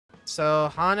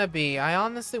So Hanabi, I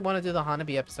honestly want to do the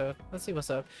Hanabi episode. Let's see what's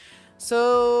up.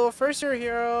 So first your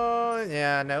hero,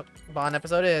 yeah, nope. Bond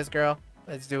episode is, girl.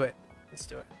 Let's do it. Let's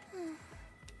do it.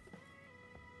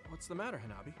 What's the matter,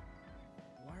 Hanabi?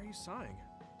 Why are you sighing?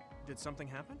 Did something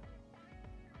happen?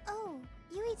 Oh,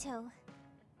 Yuito.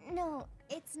 No,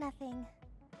 it's nothing.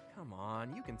 Come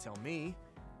on, you can tell me.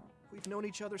 We've known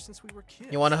each other since we were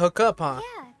kids. You want to hook up, huh?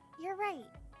 Yeah, you're right.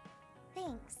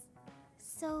 Thanks.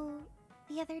 So,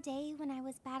 the other day when I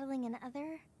was battling an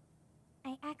other,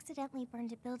 I accidentally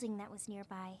burned a building that was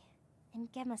nearby,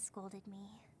 and Gemma scolded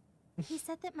me. He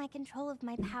said that my control of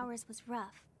my powers was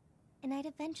rough, and I'd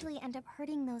eventually end up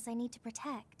hurting those I need to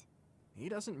protect. He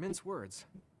doesn't mince words.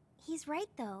 He's right,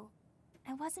 though.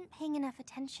 I wasn't paying enough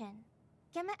attention.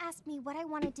 Gemma asked me what I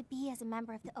wanted to be as a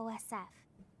member of the OSF,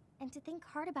 and to think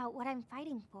hard about what I'm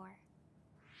fighting for.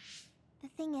 The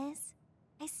thing is,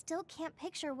 I still can't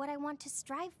picture what I want to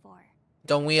strive for.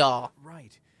 Don't we all?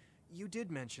 Right. You did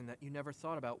mention that you never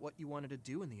thought about what you wanted to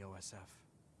do in the OSF.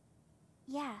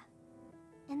 Yeah.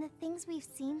 And the things we've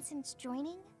seen since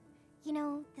joining? You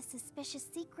know, the suspicious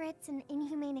secrets and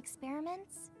inhumane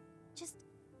experiments? Just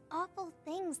awful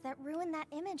things that ruined that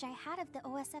image I had of the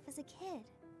OSF as a kid.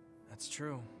 That's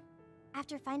true.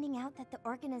 After finding out that the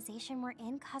organization we're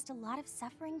in caused a lot of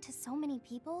suffering to so many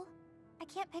people, I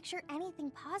can't picture anything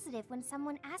positive when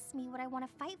someone asks me what I want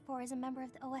to fight for as a member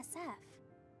of the OSF.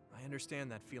 I understand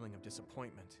that feeling of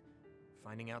disappointment.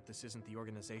 Finding out this isn't the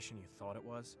organization you thought it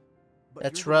was. But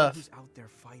That's you're the one rough. who's out there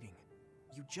fighting.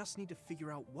 You just need to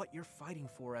figure out what you're fighting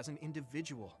for as an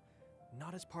individual,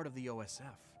 not as part of the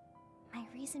OSF. My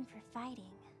reason for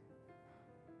fighting.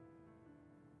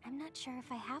 I'm not sure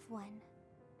if I have one.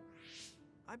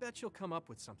 I bet you'll come up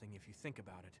with something if you think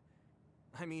about it.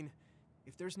 I mean,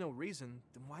 if there's no reason,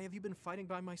 then why have you been fighting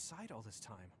by my side all this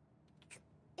time?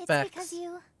 It's Facts. because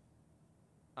you...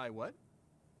 I what?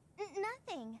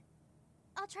 Nothing.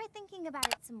 I'll try thinking about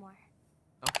it some more.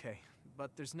 Okay,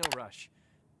 but there's no rush.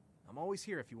 I'm always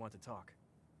here if you want to talk.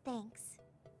 Thanks.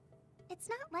 It's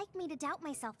not like me to doubt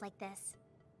myself like this.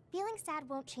 Feeling sad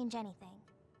won't change anything.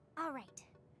 Alright.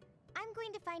 I'm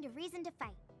going to find a reason to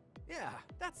fight. Yeah,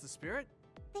 that's the spirit.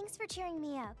 Thanks for cheering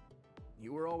me up.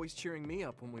 You were always cheering me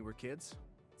up when we were kids,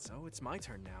 so it's my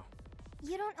turn now.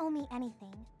 You don't owe me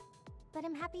anything, but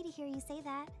I'm happy to hear you say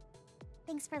that.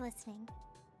 Thanks for listening.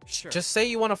 Sure. Just say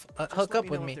you want to Just hook let up me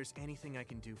with know me. if there's anything I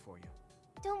can do for you.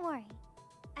 Don't worry.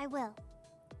 I will.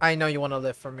 I know you want to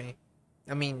live for me.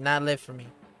 I mean, not live for me.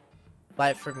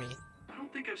 Fight for me. I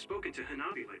don't think I've spoken to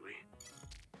Hanabi lately.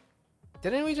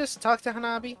 Didn't we just talk to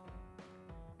Hanabi?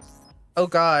 Oh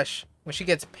gosh. When she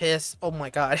gets pissed. Oh my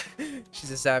god.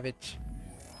 She's a savage.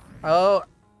 Oh.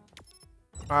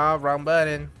 Oh, wrong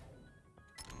button.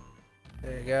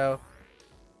 There you go.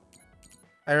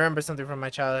 I remember something from my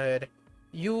childhood.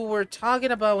 You were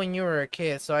talking about when you were a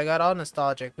kid, so I got all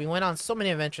nostalgic. We went on so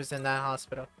many adventures in that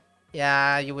hospital.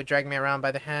 Yeah, you would drag me around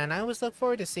by the hand. I always look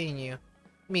forward to seeing you.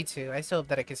 Me too. I still hope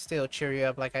that I can still cheer you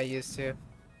up like I used to.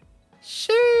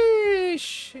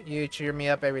 Sheesh. You cheer me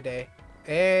up every day.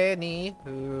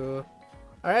 Anywho.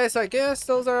 Alright, so I guess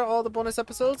those are all the bonus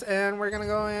episodes, and we're gonna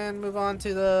go and move on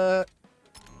to the...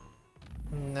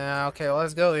 No, okay, well,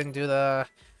 let's go and do the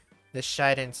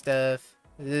shite and stuff.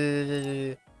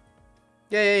 Yeah,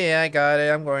 I got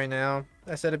it. I'm going now.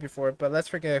 I said it before, but let's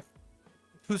forget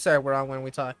whose side we're on when we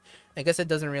talk. I guess it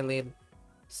doesn't really...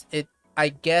 I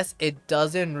guess it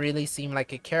doesn't really seem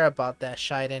like it care about that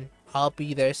shite. I'll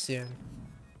be there soon.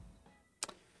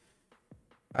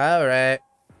 Alright.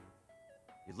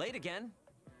 You're late again,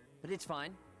 but it's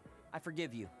fine. I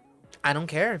forgive you. I don't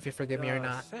care if you forgive me or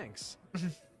not. Thanks.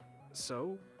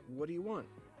 So, what do you want?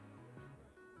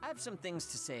 I have some things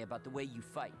to say about the way you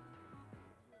fight.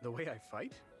 The way I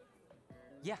fight?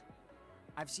 Yeah,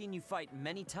 I've seen you fight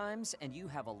many times, and you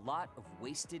have a lot of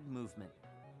wasted movement.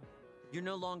 You're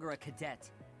no longer a cadet.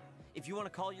 If you want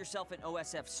to call yourself an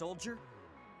OSF soldier,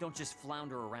 don't just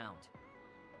flounder around.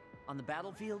 On the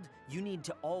battlefield, you need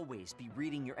to always be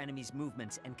reading your enemy's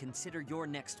movements and consider your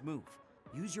next move.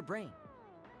 Use your brain.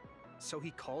 So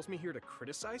he calls me here to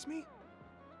criticize me?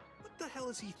 What the hell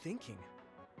is he thinking?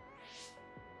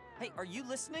 Hey, are you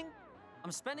listening?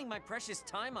 I'm spending my precious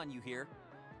time on you here.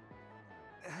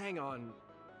 Hang on.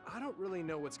 I don't really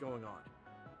know what's going on.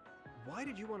 Why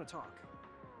did you want to talk?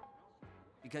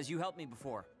 Because you helped me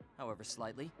before, however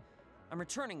slightly. I'm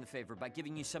returning the favor by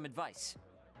giving you some advice.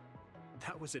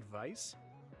 That was advice?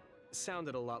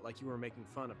 Sounded a lot like you were making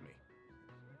fun of me.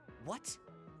 What?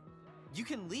 You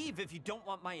can leave if you don't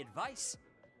want my advice.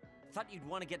 Thought you'd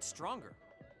want to get stronger.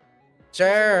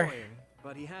 Sure. He's annoying,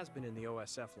 but he has been in the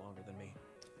OSF longer than me.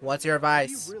 What's your He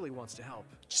advice? really wants to help.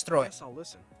 Just throw it. Guess I'll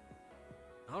listen.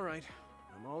 All right,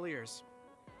 I'm all ears.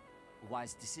 A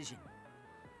wise decision.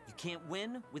 You can't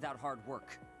win without hard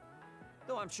work.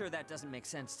 Though I'm sure that doesn't make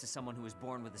sense to someone who was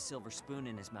born with a silver spoon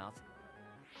in his mouth.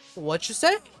 What you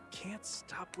say? Can't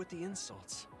stop with the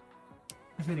insults.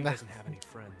 He doesn't have any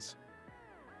friends.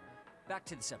 Back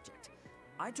to the subject.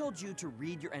 I told you to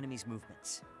read your enemy's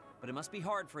movements, but it must be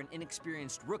hard for an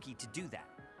inexperienced rookie to do that.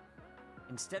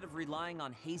 Instead of relying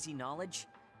on hazy knowledge,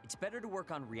 it's better to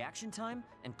work on reaction time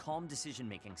and calm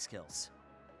decision-making skills.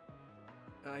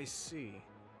 I see.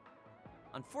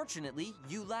 Unfortunately,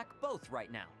 you lack both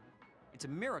right now. It's a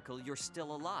miracle you're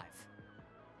still alive.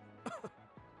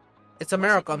 It's a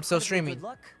miracle. Was it I'm still incredible streaming. Good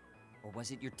luck, or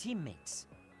was it your teammates?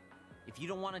 If you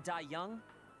don't want to die young,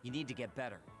 you need to get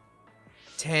better.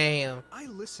 Damn. I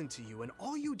listened to you, and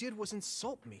all you did was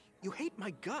insult me. You hate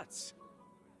my guts.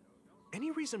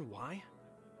 Any reason why?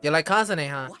 You like Kazane,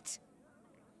 huh? What?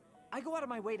 I go out of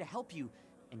my way to help you,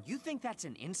 and you think that's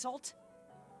an insult?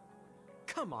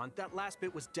 Come on, that last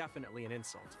bit was definitely an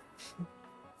insult.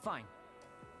 Fine.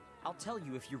 I'll tell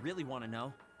you if you really want to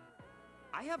know.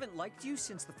 I haven't liked you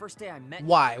since the first day I met you.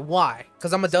 Why? Why?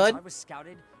 Because I'm a Since dud? I was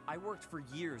scouted, I worked for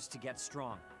years to get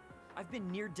strong. I've been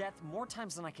near death more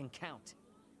times than I can count.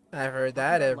 I've heard How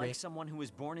that could I every. like someone who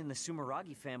was born in the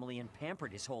Sumeragi family and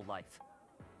pampered his whole life.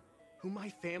 Who my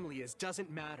family is doesn't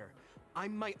matter.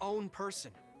 I'm my own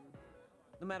person.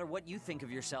 No matter what you think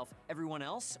of yourself, everyone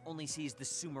else only sees the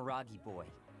Sumeragi boy.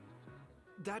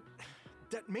 That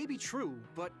may be true,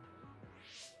 but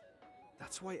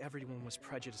that's why everyone was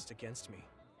prejudiced against me,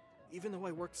 even though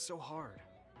I worked so hard.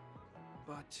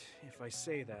 But if I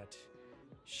say that,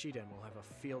 Shiden will have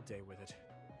a field day with it.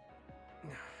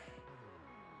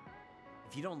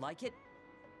 If you don't like it,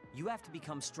 you have to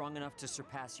become strong enough to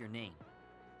surpass your name.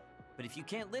 But if you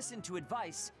can't listen to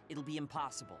advice, it'll be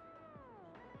impossible.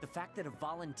 The fact that a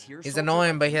volunteer He's soldier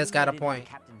annoying, but he has got a eliminated point.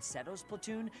 Captain Seto's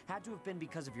platoon had to have been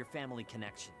because of your family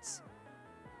connections.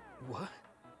 What?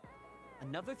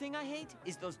 Another thing I hate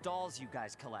is those dolls you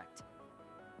guys collect.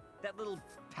 That little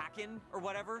pack-in or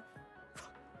whatever.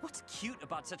 What's cute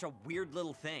about such a weird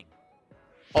little thing?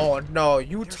 Oh no,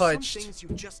 you There's touched. some things you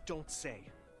just don't say.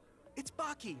 It's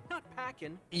Baki, not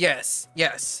Packin. Yes,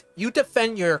 yes. You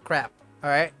defend your crap,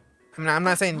 alright? I'm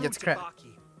not saying it's crap.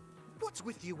 Baki. What's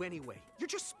with you anyway? You're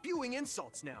just spewing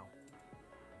insults now.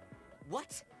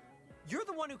 What? You're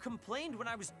the one who complained when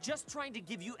I was just trying to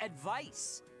give you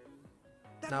advice.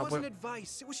 That No, wasn't we're-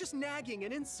 advice. It was just nagging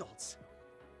and insults.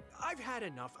 I've had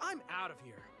enough. I'm out of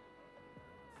here.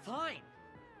 Fine.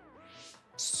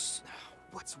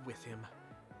 What's with him?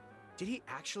 Did he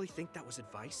actually think that was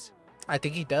advice? I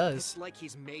think he does. It's like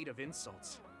he's made of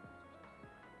insults.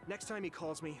 Next time he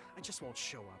calls me, I just won't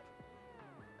show up.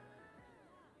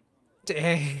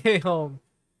 Damn.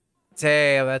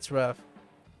 Damn, that's rough.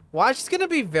 Watch is gonna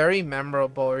be very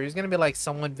memorable, or he's gonna be like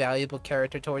someone valuable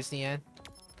character towards the end.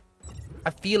 I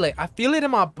feel it. I feel it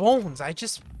in my bones. It's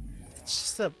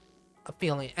just a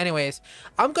feeling. Anyways,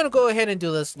 I'm gonna go ahead and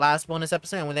do this last bonus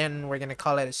episode, and then we're gonna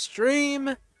call it a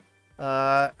stream.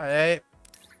 Alright.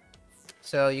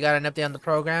 So you got an update on the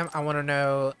program. I want to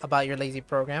know about your lazy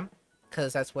program,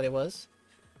 because that's what it was.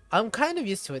 I'm kind of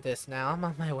used to this now. I'm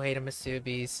on my way to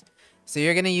Masubi's. So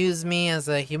you're going to use me as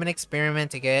a human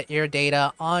experiment to get your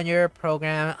data on your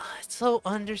program. It's so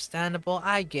understandable.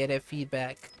 I get it.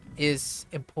 Feedback is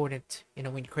important. You know,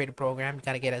 when you create a program, you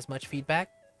got to get as much feedback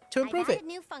to improve I've it. added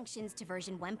new functions to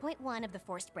version 1.1 of the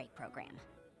Forced Break program.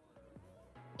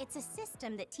 It's a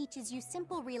system that teaches you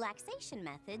simple relaxation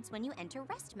methods when you enter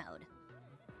rest mode.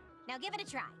 Now give it a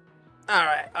try.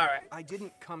 Alright, alright. I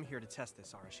didn't come here to test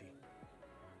this, Arashi.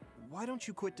 Why don't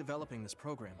you quit developing this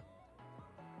program?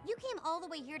 You came all the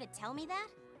way here to tell me that?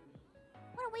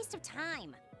 What a waste of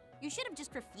time. You should have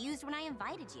just refused when I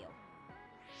invited you.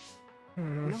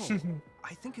 No,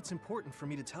 I think it's important for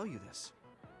me to tell you this.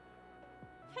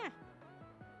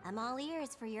 I'm all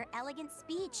ears for your elegant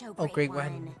speech, oh Oh, great great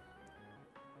one. one.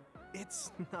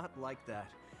 It's not like that.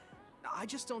 I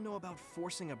just don't know about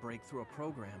forcing a break through a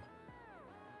program.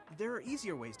 There are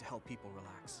easier ways to help people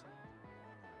relax.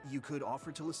 You could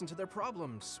offer to listen to their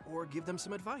problems, or give them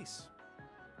some advice.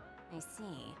 I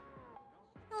see.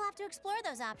 I'll have to explore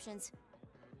those options.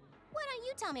 Why don't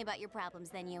you tell me about your problems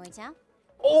then, Yuito?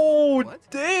 Oh, What?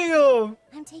 damn.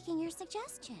 I'm taking your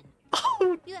suggestion.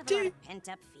 Oh, You have a lot damn. of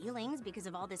pent-up feelings because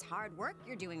of all this hard work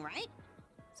you're doing, right?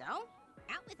 So,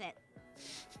 out with it.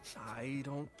 I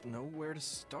don't know where to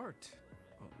start.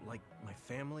 Like my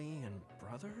family and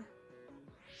brother?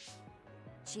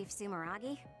 Chief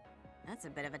Sumeragi? That's a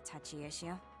bit of a touchy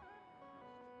issue.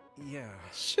 Yeah.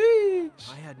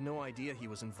 Sheesh. I had no idea he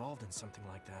was involved in something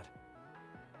like that.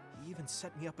 He even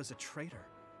set me up as a traitor.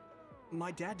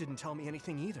 My dad didn't tell me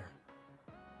anything either.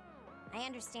 I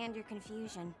understand your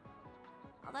confusion.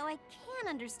 Although I can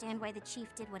understand why the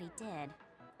chief did what he did.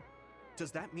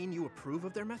 Does that mean you approve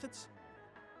of their methods?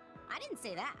 I didn't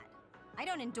say that. I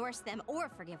don't endorse them or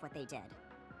forgive what they did.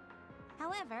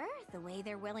 However, the way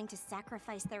they're willing to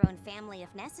sacrifice their own family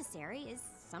if necessary is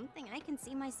something I can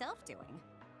see myself doing.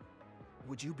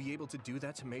 Would you be able to do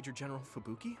that to Major General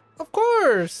Fubuki? Of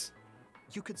course.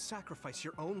 You could sacrifice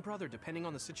your own brother depending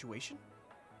on the situation?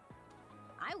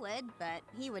 I would, but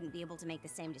he wouldn't be able to make the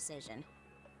same decision.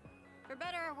 For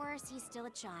better or worse, he's still a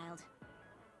child.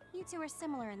 You two are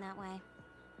similar in that way.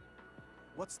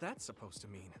 What's that supposed to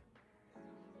mean?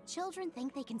 Children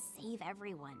think they can save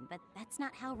everyone, but that's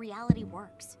not how reality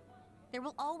works. There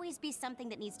will always be something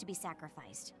that needs to be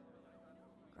sacrificed.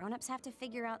 Grown-ups have to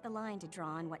figure out the line to draw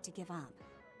on what to give up.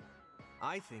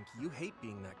 I think you hate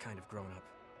being that kind of grown-up.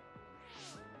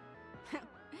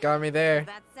 Got me there. Is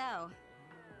that so?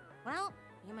 Well,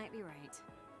 you might be right.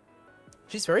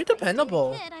 She's very If I stayed a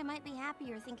dependable. kid, I might be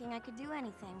happier thinking I could do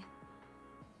anything.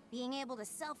 Being able to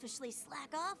selfishly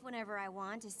slack off whenever I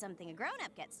want is something a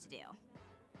grown-up gets to do.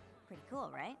 Pretty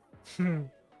cool, right?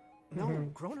 No,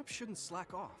 grown-ups shouldn't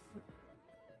slack off.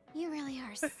 You really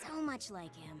are so much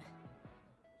like him.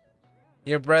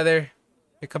 Your brother.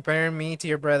 You're comparing me to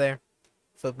your brother.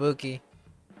 Fubuki.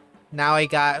 Now I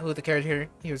got who the character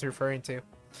he was referring to.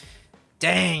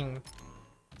 Dang.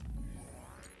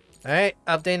 Alright,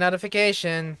 update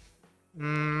notification.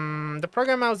 The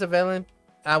program I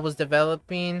was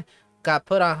developing got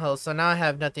put on hold, so now I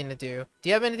have nothing to do. Do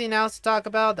you have anything else to talk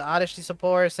about? The Odyssey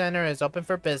Support Center is open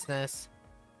for business.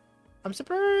 I'm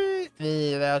surprised.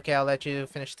 Okay, I'll let you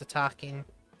finish the talking.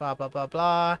 Blah, blah, blah,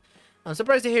 blah. I'm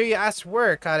surprised to hear you ask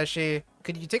work, Arashi.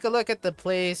 Could you take a look at the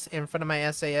place in front of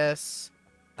my SAS?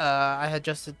 I had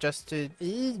just adjusted.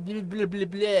 Blah, blah, blah,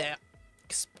 blah.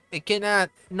 It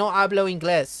cannot. No hablo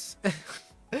inglés.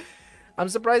 I'm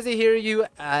surprised to hear you.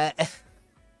 I'm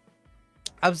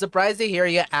surprised to hear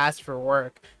you ask for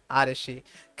work, Arashi.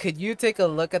 Could you take a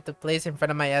look at the place in front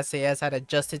of my SAS? I'd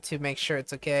adjust it to make sure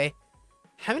it's okay.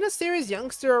 Having a serious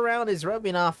youngster around is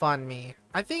rubbing off on me.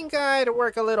 I think I'd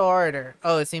work a little harder.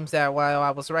 Oh, it seems that while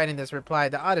I was writing this reply,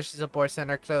 the Odyssey Support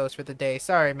Center closed for the day.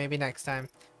 Sorry, maybe next time.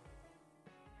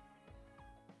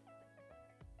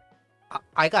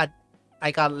 I got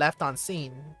left on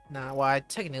scene. Nah, well,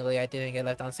 technically I didn't get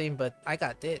left on scene, but I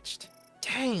got ditched.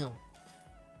 Damn.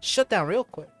 Shut down real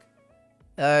quick.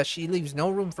 She leaves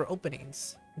no room for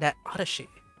openings. That Arashi.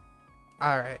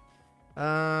 Alright.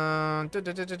 I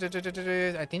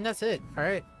think that's it.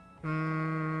 Alright.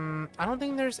 I don't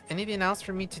think there's anything else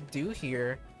for me to do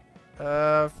here.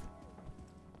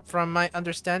 From my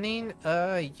understanding,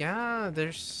 yeah,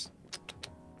 there's...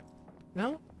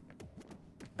 No?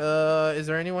 Is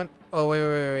there anyone... Oh,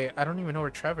 wait. I don't even know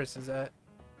where Travis is at.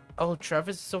 Oh,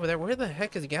 Travis is over there. Where the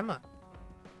heck is Gemma?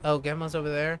 Oh, Gemma's over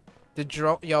there. The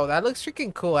drone... Yo, that looks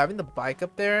freaking cool. Having the bike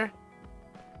up there.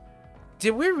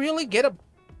 Did we really get a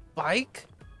bike?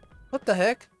 What the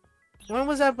heck? When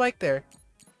was that bike there?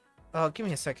 Oh, give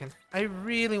me a second. I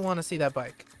really want to see that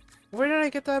bike. Where did I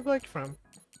get that bike from?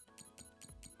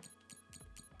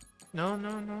 No.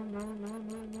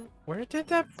 Where did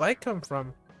that bike come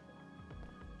from?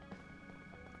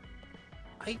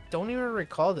 I don't even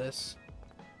recall this.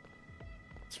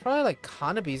 It's probably like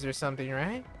Hanabi's or something,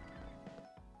 right?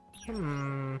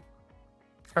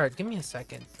 Alright, give me a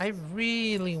second. I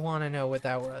really want to know what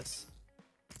that was.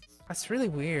 That's really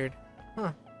weird.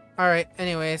 Huh. Alright,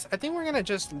 anyways, I think we're gonna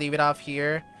just leave it off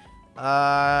here.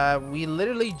 We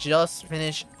literally just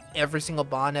finished every single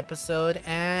Bond episode,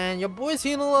 and your boy's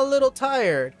feeling a little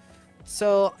tired.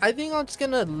 So I think I'm just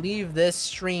gonna leave this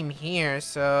stream here.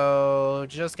 So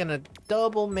just gonna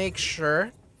double make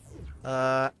sure.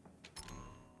 Alright.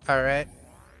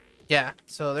 Yeah,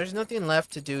 so there's nothing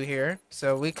left to do here.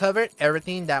 So we covered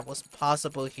everything that was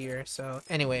possible here. So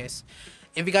anyways,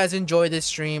 if you guys enjoyed this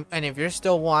stream, and if you're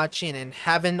still watching and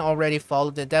haven't already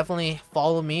followed, then definitely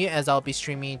follow me, as I'll be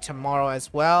streaming tomorrow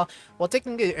as well. Well,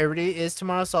 technically it already is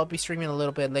tomorrow, so I'll be streaming a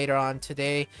little bit later on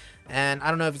today. And I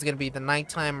don't know if it's going to be the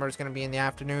nighttime, or it's going to be in the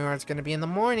afternoon, or it's going to be in the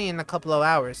morning in a couple of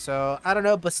hours. So I don't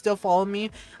know, but still follow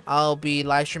me. I'll be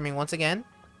live streaming once again.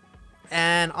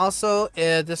 And also,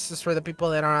 this is for the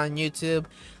people that are on YouTube.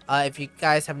 If you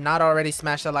guys have not already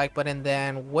smashed that like button,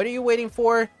 then what are you waiting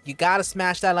for? You gotta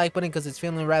smash that like button because it's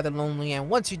feeling rather lonely. And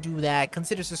once you do that,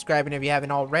 consider subscribing if you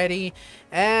haven't already.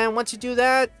 And once you do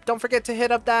that, don't forget to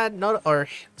hit up that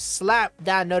slap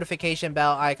that notification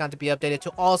bell icon to be updated to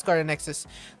all Scarlet Nexus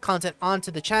content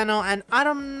onto the channel. And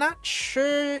I'm not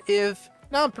sure if,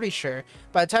 no, I'm pretty sure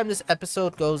by the time this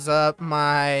episode goes up,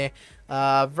 my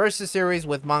versus series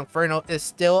with Monkferno is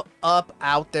still up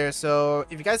out there. So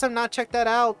if you guys have not checked that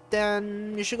out,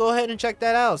 then you should go ahead and check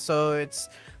that out. So it's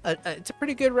a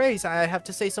pretty good race, I have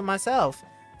to say so myself.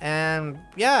 And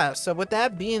yeah, so with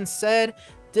that being said,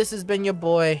 this has been your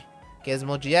boy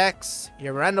Gizmo-GX,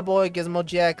 your random boy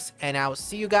Gizmo-GX, and I will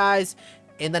see you guys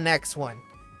in the next one,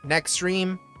 next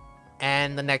stream,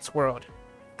 and the next world.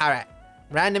 Alright,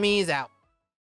 Randomies out.